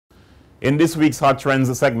In this week's Hot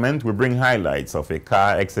Trends segment, we bring highlights of a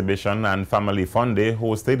car exhibition and family fun day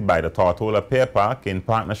hosted by the Tortola Pier Park in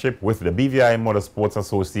partnership with the BVI Motorsports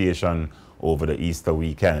Association over the Easter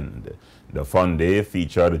weekend. The fun day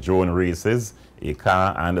featured drone races, a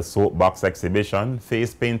car and a soapbox exhibition,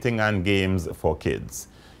 face painting and games for kids.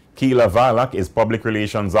 Keela Varlock is Public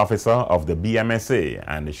Relations Officer of the BMSA,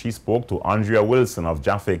 and she spoke to Andrea Wilson of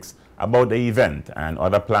Jaffix about the event and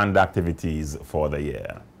other planned activities for the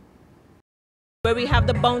year. Where we have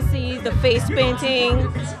the bouncies, the face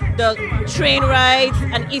painting, the train rides,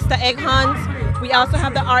 and Easter egg hunt. We also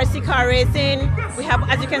have the RC car racing. We have,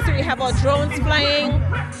 as you can see, we have our drones flying.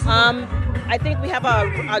 I think we have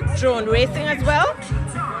a drone racing as well.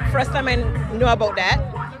 First time I know about that.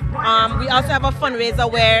 We also have a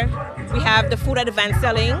fundraiser where we have the food at the van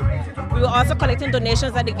selling. We were also collecting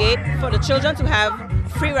donations at the gate for the children to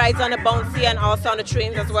have free rides on the bouncy and also on the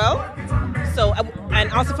trains as well. So,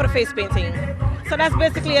 and also for the face painting. So that's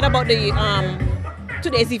basically it about the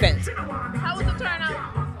today's event. How was the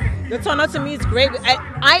turnout? The turnout to me is great.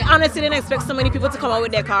 I honestly didn't expect so many people to come out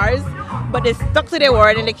with their cars, but they stuck to their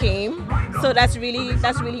word and they came. So that's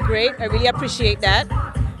really great. I really appreciate that.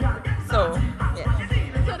 So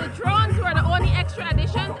yeah. So the drones were the only extra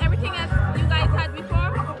additions. Everything else you guys had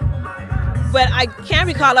before? Well, I can't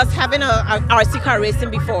recall us having a RC car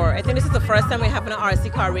racing before. I think this is the first time we're having an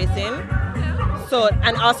RC car racing. So,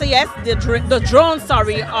 and also yes, the drones,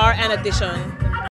 are an addition.